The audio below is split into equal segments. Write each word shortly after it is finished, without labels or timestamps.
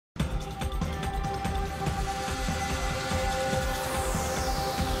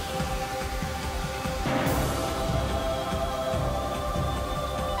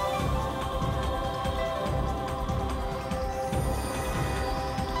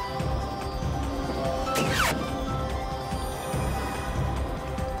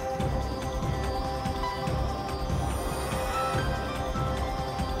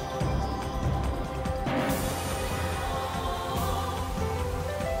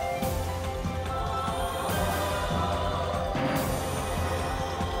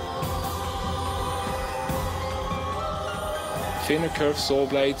Thinner curved saw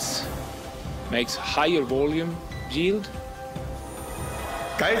blades makes higher volume yield.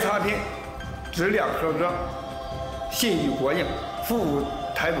 该产品质量合格，信誉过硬，服务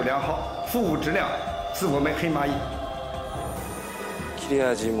态度良好，服务质量使我们很满意。切れ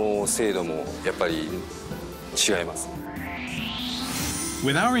味も精度もやっぱり違います。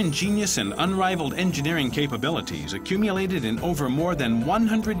 With our ingenious and unrivaled engineering capabilities accumulated in over more than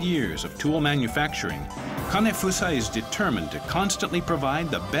 100 years of tool manufacturing, Kanefusa is determined to constantly provide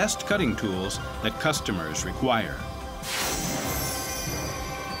the best cutting tools that customers require.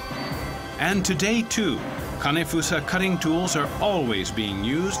 And today, too, Kanefusa cutting tools are always being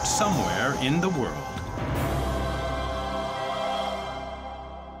used somewhere in the world.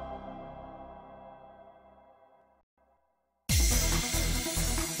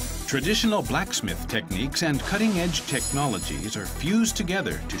 Traditional blacksmith techniques and cutting-edge technologies are fused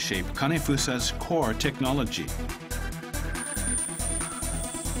together to shape Kanefusa's core technology.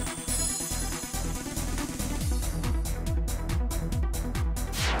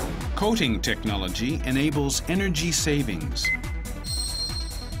 Coating technology enables energy savings.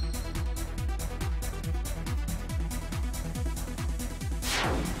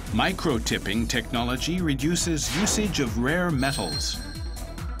 Micro-tipping technology reduces usage of rare metals.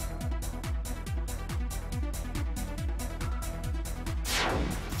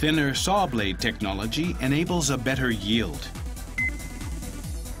 Thinner saw blade technology enables a better yield.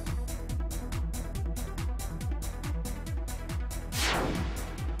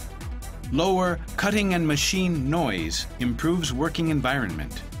 Lower cutting and machine noise improves working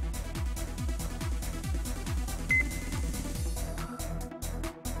environment.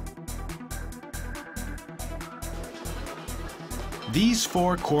 These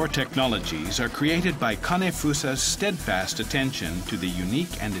four core technologies are created by Kanefusa's steadfast attention to the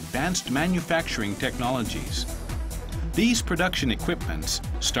unique and advanced manufacturing technologies. These production equipments,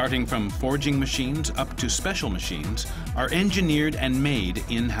 starting from forging machines up to special machines, are engineered and made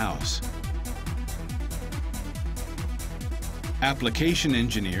in-house. Application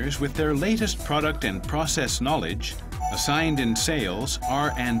engineers with their latest product and process knowledge, assigned in sales,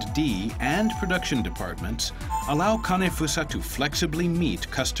 R&D, and production departments, allow Kanefusa to flexibly meet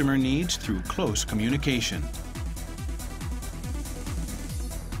customer needs through close communication.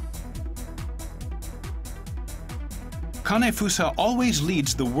 Kanefusa always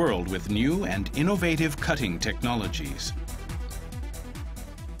leads the world with new and innovative cutting technologies.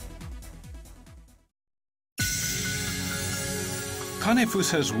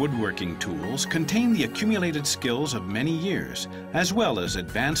 Kanefusa's woodworking tools contain the accumulated skills of many years, as well as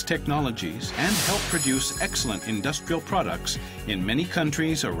advanced technologies, and help produce excellent industrial products in many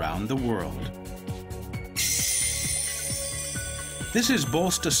countries around the world. This is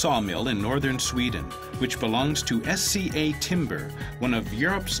Bollsta sawmill in northern Sweden, which belongs to SCA Timber, one of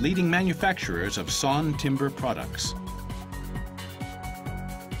Europe's leading manufacturers of sawn timber products.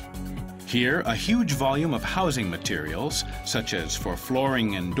 Here, a huge volume of housing materials, such as for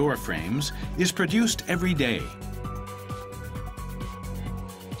flooring and door frames, is produced every day.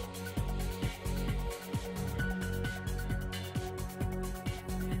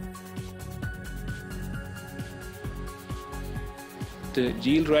 The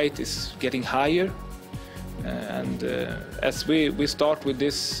yield rate is getting higher, and as we start with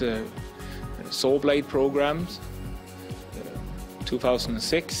this saw blade program,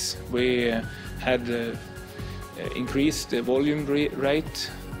 2006, we had increased the volume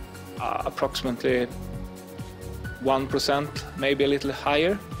rate approximately 1%, maybe a little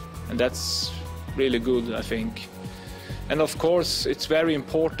higher, and that's really good, I think. And of course, it's very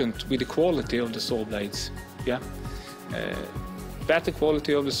important with the quality of the saw blades. Yeah, better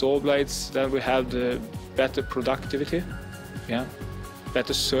quality of the saw blades, then we have the better productivity. Yeah,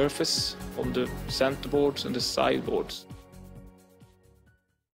 better surface on the center boards and the side boards.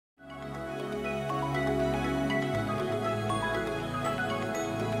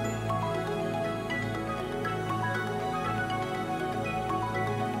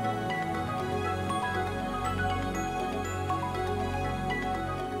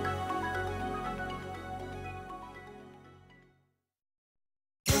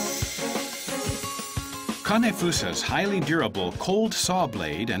 Kanefusa's highly durable cold saw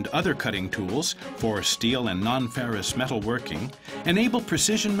blade and other cutting tools for steel and non-ferrous metalworking enable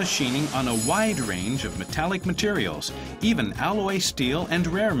precision machining on a wide range of metallic materials, even alloy steel and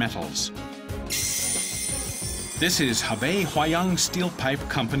rare metals. This is Hebei Huayang Steel Pipe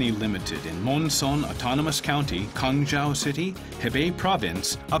Company Limited in Monson Autonomous County, Kangzhou City, Hebei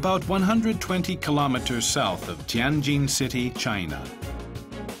Province, about 120 kilometers south of Tianjin City, China.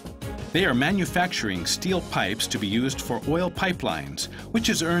 They are manufacturing steel pipes to be used for oil pipelines, which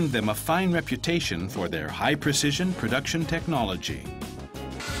has earned them a fine reputation for their high-precision production technology.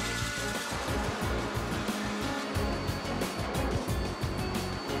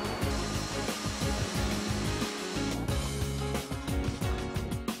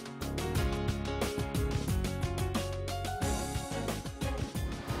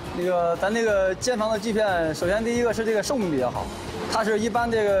咱这个尖房的锯片，首先第一个是这个寿命比较好，它是一般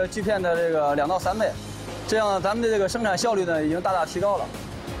这个锯片的这个2到3倍，这样咱们的这个生产效率呢已经大大提高了。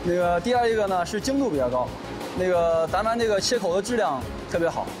第二一个呢是精度比较高，咱们这个切口的质量特别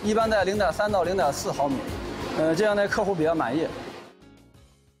好，一般在0.3到0.4毫米，这样呢客户比较满意。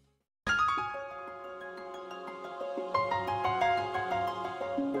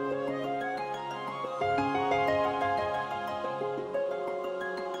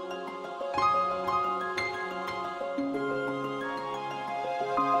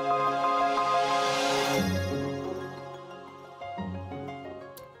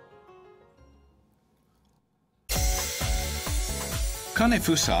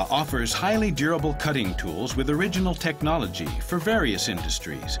Kanefusa offers highly durable cutting tools with original technology for various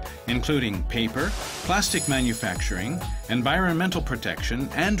industries, including paper, plastic manufacturing, environmental protection,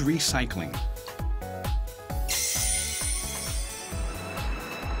 and recycling.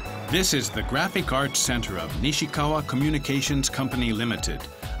 This is the Graphic Arts Center of Nishikawa Communications Company Limited,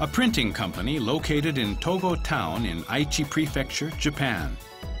 a printing company located in Togo Town in Aichi Prefecture, Japan.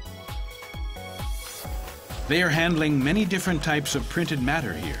 They are handling many different types of printed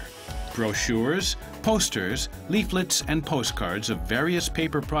matter here. Brochures, posters, leaflets, and postcards of various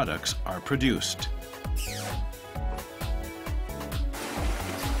paper products are produced.「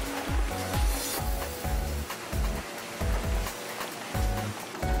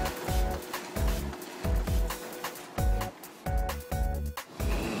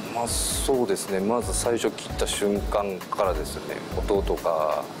そうですね、まず最初切った瞬間からですね、音と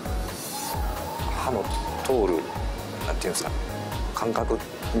か刃の通るなんていうんですか、感覚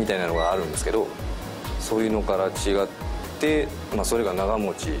みたいなのがあるんですけど、そういうのから違って、それが長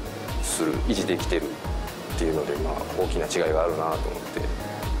持ちする、維持できてるっていうので、大きな違いがあるなと思って、やっ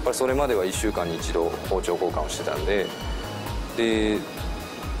ぱりそれまでは1週間に1度包丁交換をしてたんで、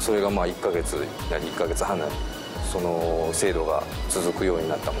それが1ヶ月なり1ヶ月半なりその精度が続くように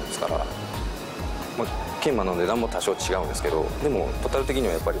なったものですから、研磨の値段も多少違うんですけど、でもトータル的に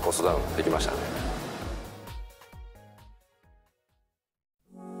はやっぱりコストダウンできましたね。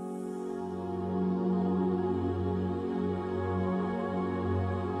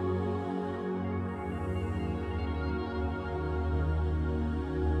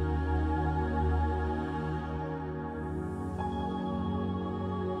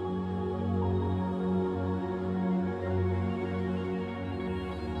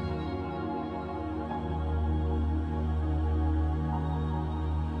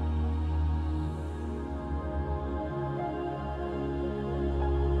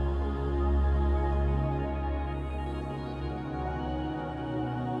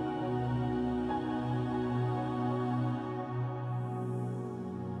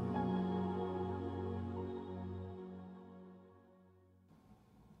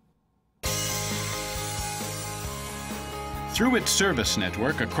Through its service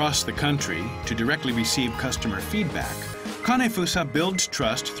network across the country to directly receive customer feedback, Kanefusa builds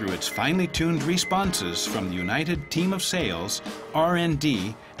trust through its finely tuned responses from the united team of sales,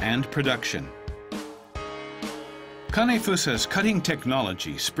 R&D, and production. Kanefusa's cutting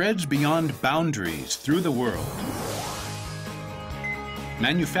technology spreads beyond boundaries through the world.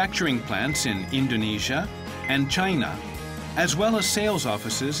 Manufacturing plants in Indonesia and China, as well as sales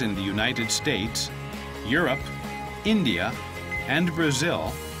offices in the United States, Europe, India, and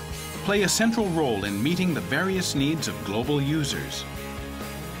Brazil, play a central role in meeting the various needs of global users.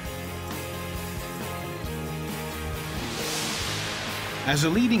 As a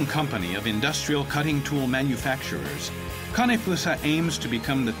leading company of industrial cutting tool manufacturers, Kanefusa aims to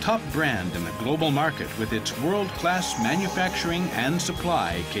become the top brand in the global market with its world-class manufacturing and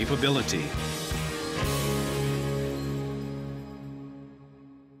supply capability.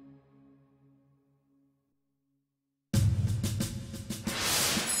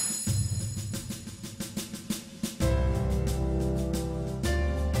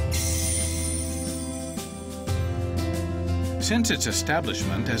 Since its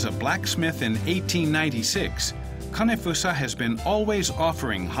establishment as a blacksmith in 1896, Kanefusa has been always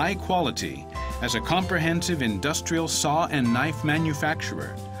offering high quality as a comprehensive industrial saw and knife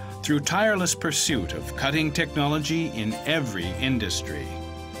manufacturer through tireless pursuit of cutting technology in every industry.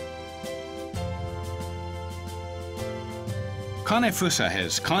 Kanefusa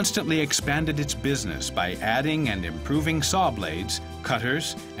has constantly expanded its business by adding and improving saw blades,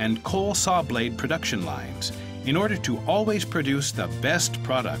 cutters, and coal saw blade production lines in order to always produce the best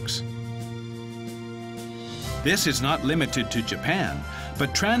products. This is not limited to Japan,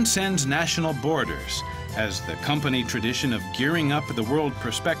 but transcends national borders, as the company tradition of gearing up the world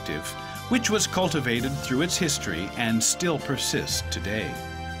perspective, which was cultivated through its history and still persists today.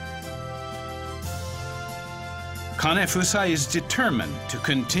 Kanefusa is determined to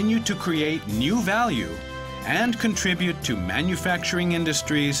continue to create new value and contribute to manufacturing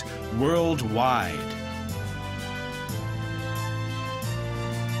industries worldwide.